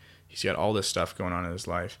 and like he's got all this stuff going on in his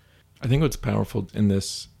life. I think what's powerful in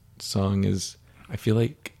this song is I feel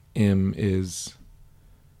like Im is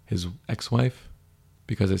his ex-wife,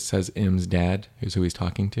 because it says Im's dad is who he's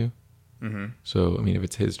talking to. Mm-hmm. So, I mean, if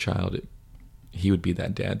it's his child, he would be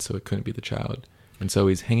that dad, so it couldn't be the child. And so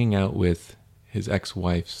he's hanging out with his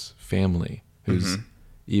ex-wife's family, who's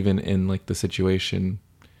even in like the situation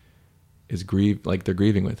is they're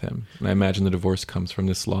grieving with him. And I imagine the divorce comes from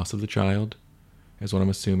this loss of the child, is what I'm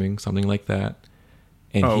assuming, something like that.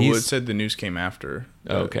 And it said the news came after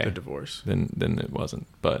the divorce. Then it wasn't.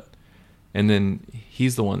 And then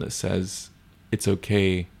he's the one that says it's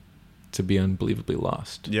okay to be unbelievably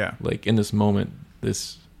lost. Yeah. Like in this moment,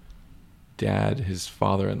 this dad, his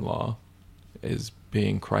father-in-law, is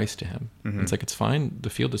being Christ to him. Mm-hmm. It's like, it's fine to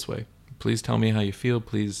feel this way. Please tell me how you feel.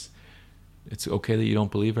 Please, it's okay that you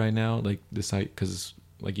don't believe right now. Like this, because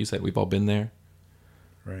like you said, we've all been there.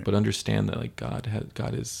 Right. But understand that like God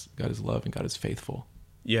is love and God is faithful.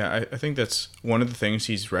 Yeah, I think that's one of the things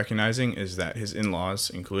he's recognizing, is that his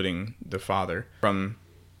in-laws, including the father, from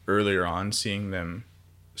earlier on, seeing them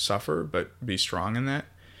suffer but be strong in that,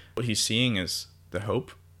 what he's seeing is the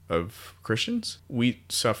hope of Christians. We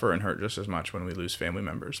suffer and hurt just as much when we lose family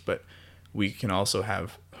members, but we can also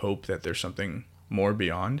have hope that there's something more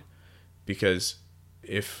beyond, because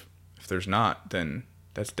if there's not, then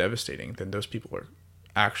that's devastating. Then those people are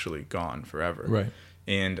actually gone forever. Right.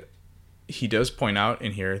 And he does point out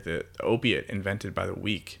in here the opiate invented by the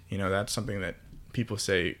weak. That's something that people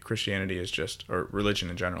say Christianity is just, or religion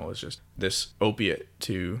in general is just this opiate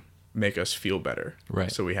to make us feel better. Right.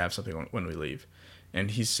 So we have something when we leave.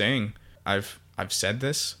 And he's saying, I've said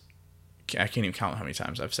this. I can't even count how many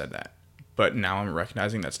times I've said that. But now I'm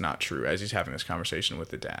recognizing that's not true, as he's having this conversation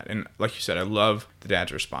with the dad. And like you said, I love the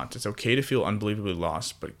dad's response. It's okay to feel unbelievably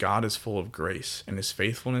lost, but God is full of grace and his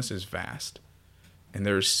faithfulness is vast. And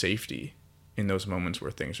there is safety in those moments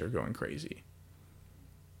where things are going crazy.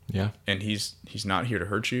 Yeah. And he's not here to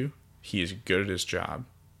hurt you. He is good at his job,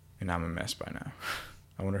 and I'm a mess by now.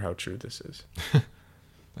 I wonder how true this is.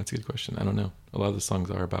 That's a good question. I don't know. A lot of the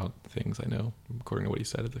songs are about things I know, according to what he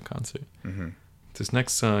said at the concert. Mm-hmm. This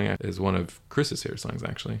next song is one of Chris's favorite songs,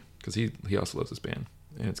 actually, because he also loves this band.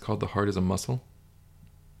 And it's called The Heart is a Muscle.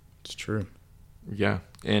 It's true. Yeah.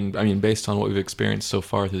 And, I mean, based on what we've experienced so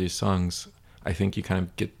far through these songs, I think you kind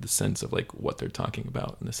of get the sense of like what they're talking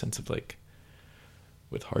about, in the sense of like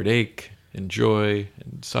with heartache and joy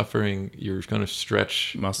and suffering, you're going to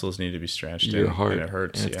stretch. Muscles need to be stretched. Your heart. And it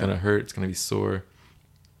hurts. And it's going to hurt. It's going to be sore.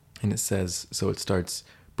 And it says, so it starts,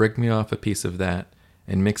 break me off a piece of that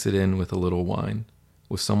and mix it in with a little wine,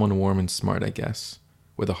 with someone warm and smart, I guess,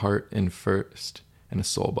 with a heart in first and a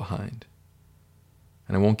soul behind.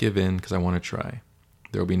 And I won't give in because I want to try.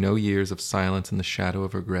 There will be no years of silence in the shadow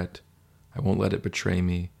of regret. I won't let it betray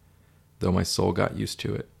me, though my soul got used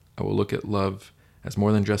to it. I will look at love as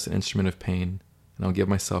more than just an instrument of pain, and I'll give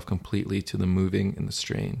myself completely to the moving and the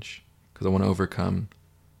strange, because I want to overcome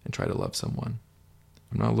and try to love someone.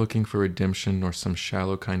 I'm not looking for redemption or some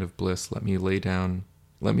shallow kind of bliss. Let me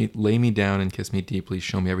lay me down and kiss me deeply,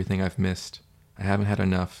 show me everything I've missed. I haven't had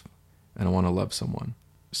enough, and I want to love someone.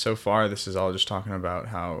 So far, this is all just talking about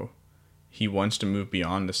how he wants to move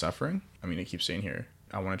beyond the suffering. I mean, he keeps saying here,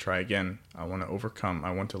 I want to try again. I want to overcome.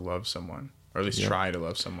 I want to love someone, or at least try to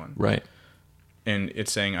love someone. Right. And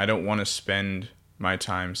it's saying, I don't want to spend my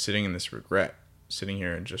time sitting in this regret, sitting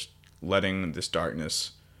here and just letting this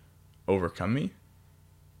darkness overcome me.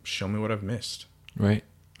 Show me what I've missed. Right.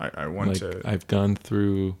 I want to. I've gone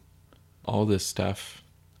through all this stuff.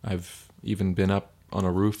 I've even been up on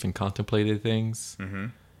a roof and contemplated things. Mm-hmm.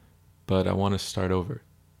 But I want to start over.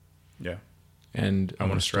 Yeah. And I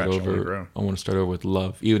want to start over. I want to start over with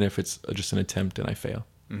love, even if it's just an attempt and I fail.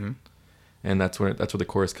 Mm-hmm. And that's where the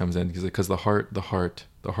chorus comes in, because the heart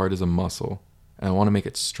is a muscle, and I want to make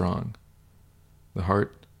it strong. The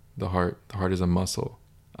heart is a muscle.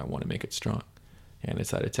 I want to make it strong, and it's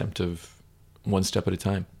that attempt of one step at a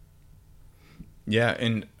time. Yeah,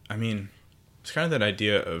 and I mean, it's kind of that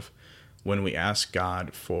idea of when we ask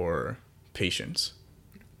God for patience,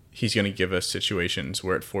 He's going to give us situations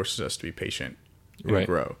where it forces us to be patient and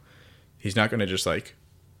grow. He's not going to just like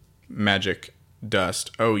magic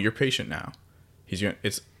dust. Oh, you're patient now.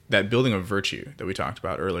 It's that building of virtue that we talked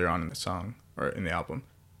about earlier on in the song or in the album.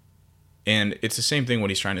 And it's the same thing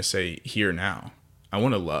what he's trying to say here now. I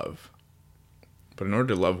want to love. But in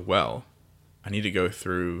order to love well, I need to go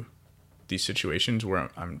through these situations where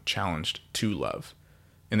I'm challenged to love.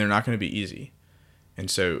 And they're not going to be easy. And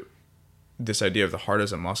so this idea of the heart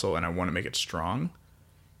as a muscle and I want to make it strong,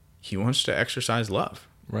 he wants to exercise love.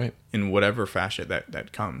 Right. In whatever fashion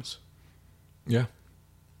that comes. Yeah.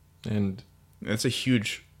 And that's a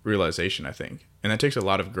huge realization, I think. And that takes a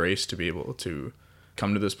lot of grace to be able to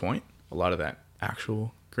come to this point. A lot of that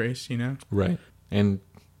actual grace, you know? Right. And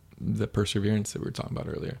the perseverance that we were talking about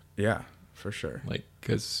earlier. Yeah, for sure. Like,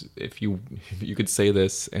 because if you could say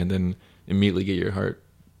this and then immediately get your heart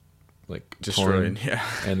like destroyed, torn, yeah.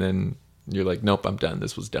 And then you're like, nope, I'm done.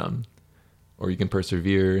 This was dumb. Or you can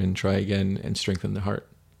persevere and try again and strengthen the heart.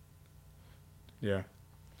 Yeah.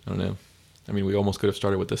 I don't know. I mean, we almost could have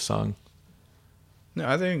started with this song. No,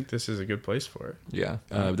 I think this is a good place for it. Yeah.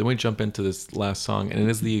 Then we jump into this last song, and it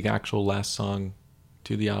is the actual last song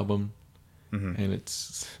to the album. Mm-hmm. And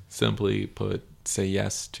it's simply put, say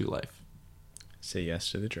yes to life. Say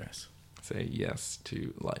yes to the dress. Say yes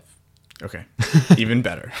to life. Okay. Even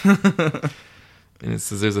better. And it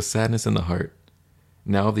says, there's a sadness in the heart.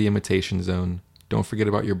 Now of the imitation zone. Don't forget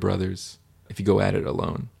about your brothers if you go at it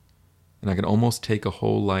alone. And I can almost take a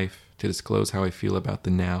whole life to disclose how I feel about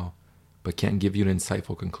the now, but can't give you an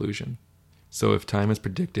insightful conclusion. So if time is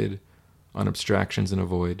predicted on abstractions in a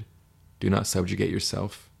void, do not subjugate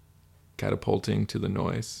yourself, catapulting to the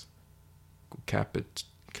noise.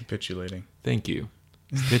 Capitulating. Thank you.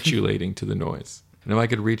 Capitulating to the noise. And if I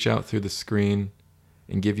could reach out through the screen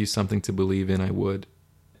and give you something to believe in, I would.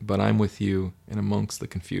 But I'm with you and amongst the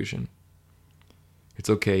confusion. It's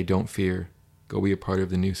okay, don't fear. Go be a part of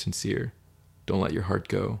the new sincere. Don't let your heart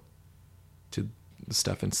go to the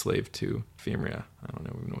stuff enslaved to ephemera. I don't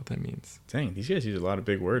even know what that means. Dang, these guys use a lot of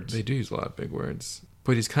big words. They do use a lot of big words.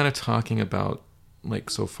 But he's kind of talking about, like,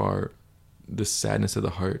 so far, the sadness of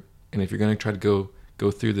the heart. And if you're going to try to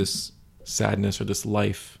go through this sadness or this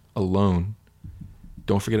life alone,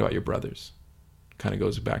 don't forget about your brothers. Kind of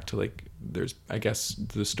goes back to, like, there's, I guess,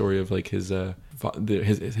 the story of, like, his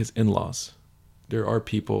in-laws. There are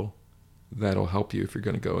people that'll help you if you're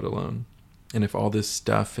going to go it alone. And if all this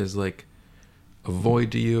stuff is, like, a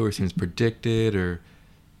void to you or seems predicted or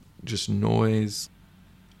just noise,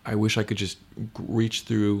 I wish I could just reach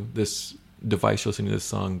through this device listening to this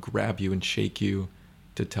song, grab you and shake you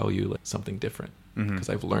to tell you, like, something different. Because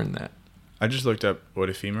I've learned that. I just looked up what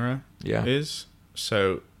ephemera is.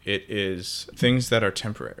 So it is things that are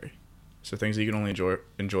temporary. So things that you can only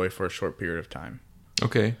enjoy for a short period of time.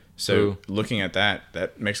 Okay. So looking at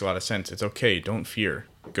that makes a lot of sense. It's okay. Don't fear.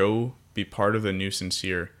 Go be part of the new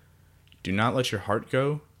sincere. Do not let your heart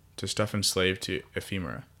go to stuff enslaved to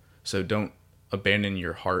ephemera. So don't abandon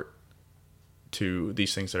your heart to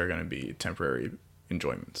these things that are going to be temporary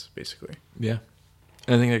enjoyments, basically. Yeah.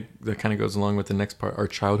 And I think that kind of goes along with the next part. Our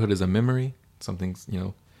childhood is a memory. Something's,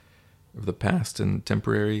 of the past and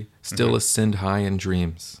temporary. Still ascend high in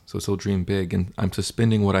dreams. So still dream big. And I'm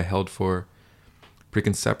suspending what I held for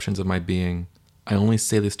preconceptions of my being. I only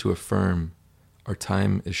say this to affirm our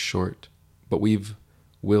time is short, but we've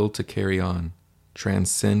will to carry on,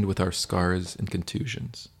 transcend with our scars and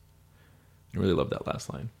contusions. I really love that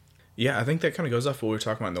last line. Yeah, I think that kind of goes off what we were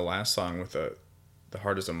talking about in the last song with the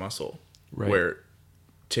heart as a muscle. Right. Where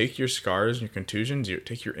take your scars and your contusions,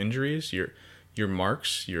 take your injuries, your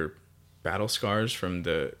marks, your battle scars from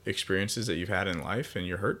the experiences that you've had in life and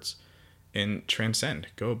your hurts, and transcend,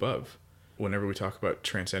 go above. Whenever we talk about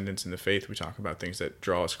transcendence in the faith, we talk about things that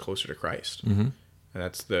draw us closer to Christ. Mm-hmm. And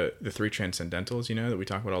that's the three transcendentals, that we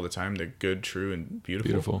talk about all the time, the good, true, and beautiful.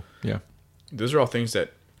 Beautiful, yeah. Those are all things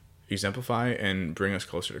that exemplify and bring us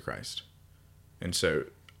closer to Christ. And so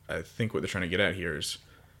I think what they're trying to get at here is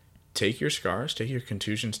take your scars, take your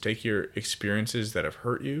contusions, take your experiences that have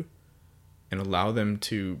hurt you, and allow them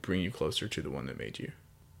to bring you closer to the one that made you.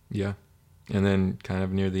 Yeah. And then kind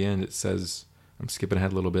of near the end, it says, I'm skipping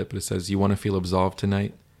ahead a little bit, but it says, you want to feel absolved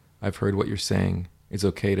tonight? I've heard what you're saying. It's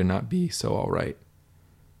okay to not be so all right.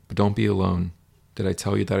 But don't be alone. Did I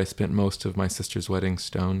tell you that I spent most of my sister's wedding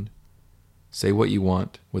stoned? Say what you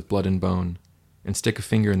want with blood and bone, and stick a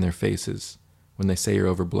finger in their faces when they say you're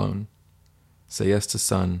overblown. Say yes to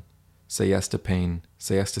sun, say yes to pain,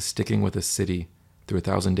 say yes to sticking with a city through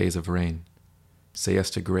 1,000 days of rain. Say yes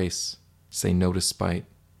to grace, say no to spite,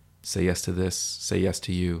 say yes to this, say yes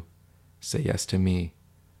to you, say yes to me,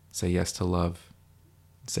 say yes to love,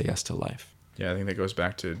 say yes to life. Yeah, I think that goes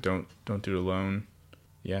back to don't do it alone.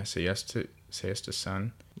 Yeah, say yes to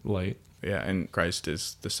sun, light. Yeah, and Christ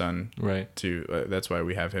is the sun. Right. Too. That's why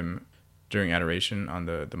we have him during adoration on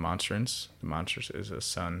the monstrance. The monstrance is a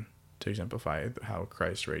sun to exemplify how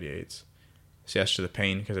Christ radiates. Say yes to the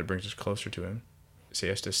pain because it brings us closer to him. Say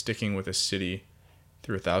yes to sticking with a city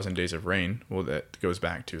through 1,000 days of rain. Well, that goes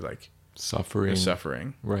back to like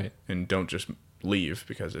suffering. Right. And don't just leave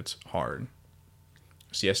because it's hard.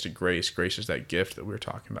 Say yes to grace. Grace is that gift that we were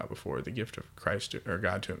talking about before, the gift of Christ or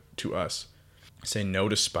God to us. Say no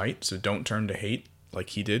to spite. So don't turn to hate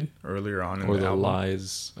like he did earlier on in or the album.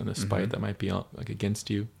 lies and the spite that might be like against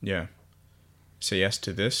you. Yeah. Say yes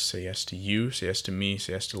to this. Say yes to you. Say yes to me.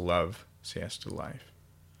 Say yes to love. Say yes to life.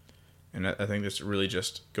 And I think that's really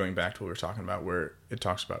just going back to what we were talking about, where it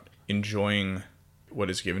talks about enjoying what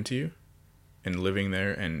is given to you and living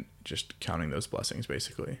there and just counting those blessings,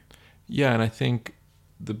 basically. Yeah, and I think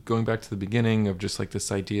going back to the beginning of just like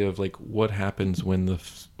this idea of like what happens when the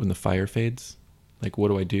fire fades, like what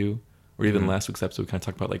do I do? Or even last week's episode, we kind of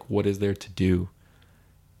talked about like what is there to do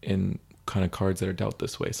in kind of cards that are dealt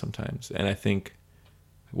this way sometimes. And I think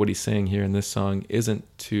what he's saying here in this song isn't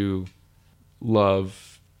to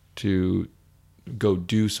love to go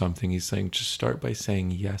do something. He's saying just start by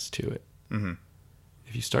saying yes to it. Mm-hmm.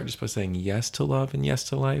 If you start just by saying yes to love and yes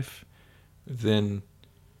to life, then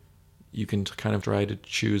you can kind of try to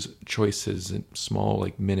choose choices in small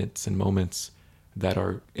like minutes and moments that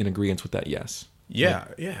are in agreement with that yes. Yeah,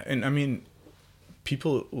 yeah. And I mean,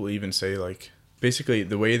 people will even say like, basically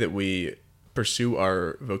the way that we pursue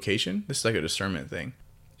our vocation, this is like a discernment thing,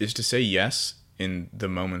 is to say yes in the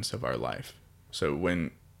moments of our life. So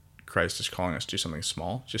when Christ is calling us to do something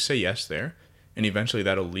small, just say yes there. And eventually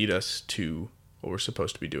that'll lead us to what we're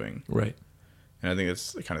supposed to be doing. Right. And I think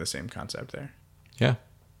it's kind of the same concept there. Yeah.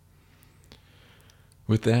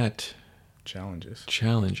 With that.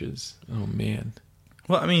 Challenges. Oh, man.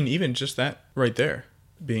 Well, I mean, even just that right there,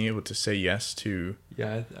 being able to say yes to...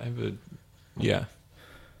 Yeah, I have a... Yeah.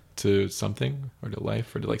 To something or to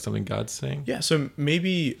life or to like something God's saying. Yeah, so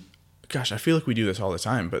maybe... Gosh, I feel like we do this all the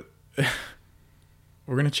time, but...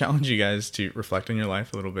 We're going to challenge you guys to reflect on your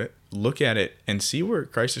life a little bit. Look at it and see where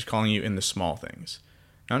Christ is calling you in the small things.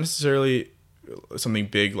 Not necessarily something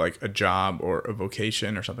big like a job or a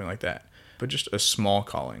vocation or something like that, but just a small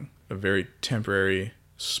calling, a very temporary,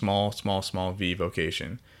 small V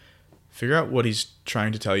vocation. Figure out what he's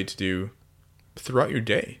trying to tell you to do throughout your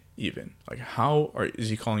day even. Like is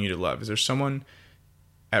he calling you to love? Is there someone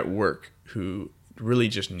at work who really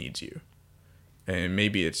just needs you? And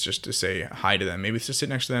maybe it's just to say hi to them. Maybe it's to sit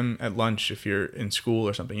next to them at lunch if you're in school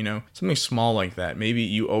or something, something small like that. Maybe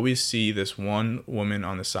you always see this one woman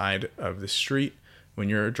on the side of the street when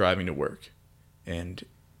you're driving to work. And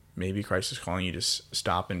maybe Christ is calling you to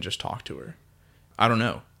stop and just talk to her. I don't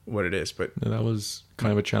know what it is, but... No, that was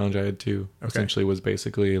kind of a challenge I had too. Okay. Essentially was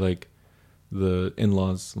basically like the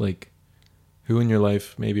in-laws, like who in your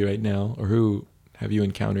life maybe right now, or who have you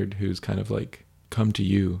encountered who's kind of like come to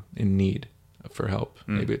you in need for help.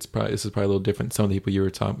 Maybe this is probably a little different. Some of the people you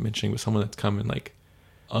were mentioning was someone that's come and like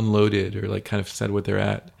unloaded or like kind of said what they're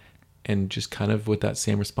at, and just kind of with that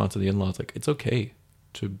same response of the in-laws, like it's okay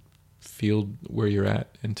to feel where you're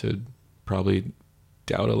at and to probably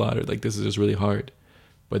doubt a lot or like this is just really hard,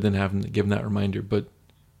 but then give them that reminder. But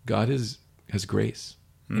God has grace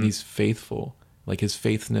and he's faithful. Like his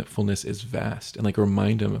faithfulness is vast, and like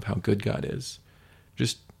remind him of how good God is.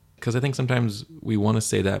 Just because I think sometimes we want to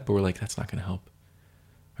say that, but we're like, that's not going to help.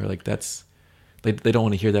 Or like they don't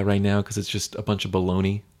want to hear that right now because it's just a bunch of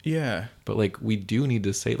baloney. Yeah. But like we do need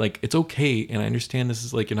to say, like, it's okay. And I understand this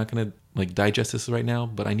is like, you're not going to like digest this right now,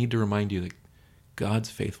 but I need to remind you that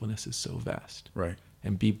God's faithfulness is so vast. Right.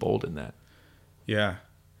 And be bold in that. Yeah.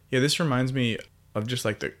 Yeah, this reminds me of just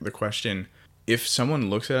like the question, if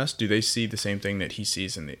someone looks at us, do they see the same thing that he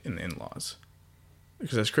sees in the in-laws?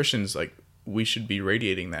 Because as Christians, like, we should be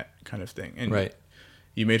radiating that kind of thing. And right.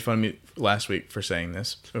 You made fun of me last week for saying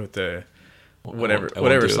this with the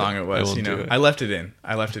whatever song it was. I left it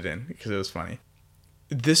in because it was funny.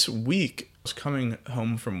 This week I was coming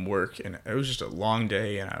home from work and it was just a long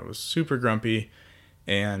day and I was super grumpy,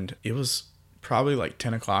 and it was probably like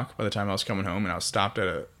 10 o'clock by the time I was coming home, and I was stopped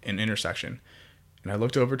at an intersection, and I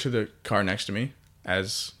looked over to the car next to me,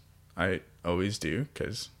 as I always do,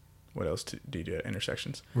 because what else do you do at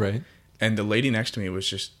intersections? Right. And the lady next to me was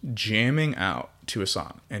just jamming out to a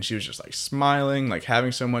song. And she was just like smiling, like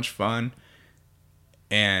having so much fun.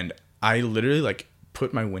 And I literally like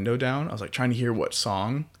put my window down. I was like trying to hear what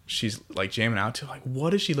song she's like jamming out to. Like,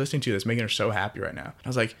 what is she listening to that's making her so happy right now? And I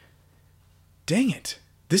was like, dang it.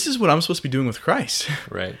 This is what I'm supposed to be doing with Christ.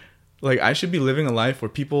 Right. Like, I should be living a life where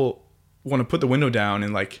people want to put the window down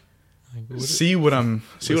and like see what I'm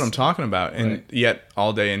talking about. And yet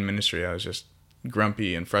all day in ministry, I was just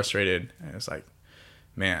grumpy and frustrated, and it's like,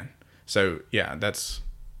 man. So yeah, that's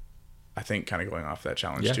I think kind of going off that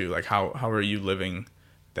challenge Yeah. too, like how are you living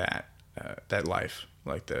that life,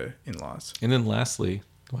 like the in-laws? And then lastly,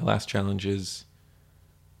 my last challenge is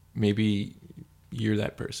maybe you're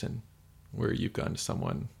that person where you've gone to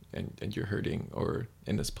someone and you're hurting or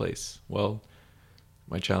in this place. Well,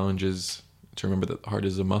 my challenge is to remember that the heart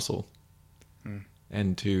is a muscle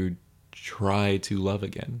and to try to love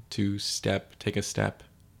again, to take a step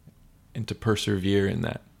and to persevere in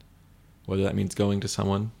that. Whether that means going to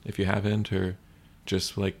someone if you haven't, or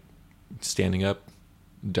just like standing up,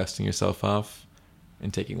 dusting yourself off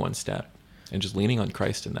and taking one step and just leaning on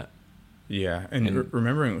Christ in that. Yeah. And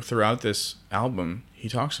remembering throughout this album, he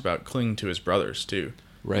talks about clinging to his brothers too.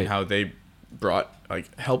 Right. And how they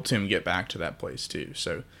helped him get back to that place too.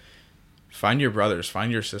 So find your brothers,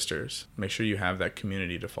 find your sisters. Make sure you have that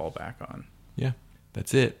community to fall back on. Yeah,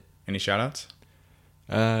 that's it. Any shout outs?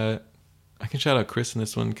 I can shout out Chris in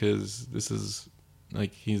this one because this is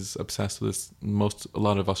like he's obsessed with a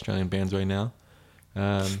lot of Australian bands right now.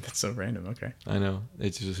 That's so random. Okay. I know.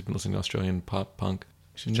 It's just been listening to Australian pop punk.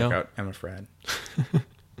 You should check out Emma Frad.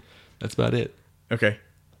 That's about it. Okay.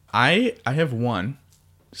 I have one.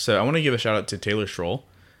 So I want to give a shout out to Taylor Schroll.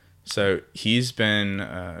 So he's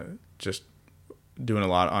been just doing a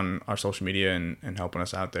lot on our social media and helping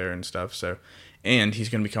us out there and stuff. So, and he's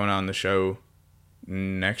going to be coming on the show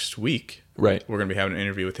next week. Right. We're going to be having an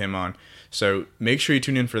interview with him on. So make sure you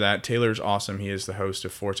tune in for that. Taylor's awesome. He is the host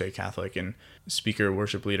of Forte Catholic and speaker,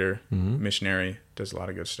 worship leader, missionary, does a lot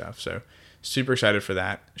of good stuff. So super excited for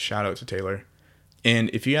that. Shout out to Taylor. And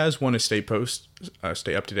if you guys want to stay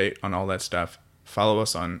up to date on all that stuff, follow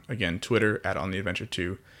us on, again, Twitter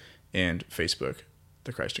 @OnTheAdventure2 and Facebook,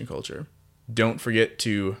 The Christian Culture. Don't forget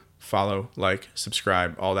to follow, like,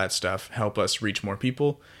 subscribe, all that stuff. Help us reach more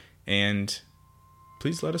people. And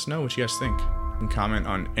please let us know what you guys think. You can comment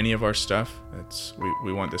on any of our stuff.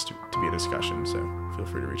 We want this to be a discussion, so feel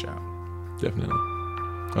free to reach out. Definitely.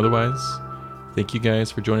 Otherwise, thank you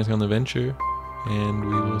guys for joining us on the venture, and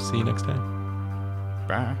we will see you next time.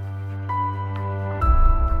 Bye.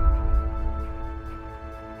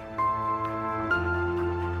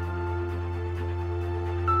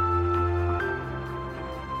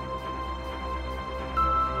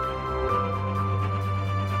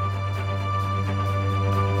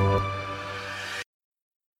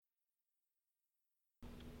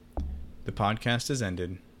 The podcast has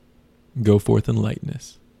ended. Go forth in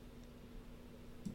lightness.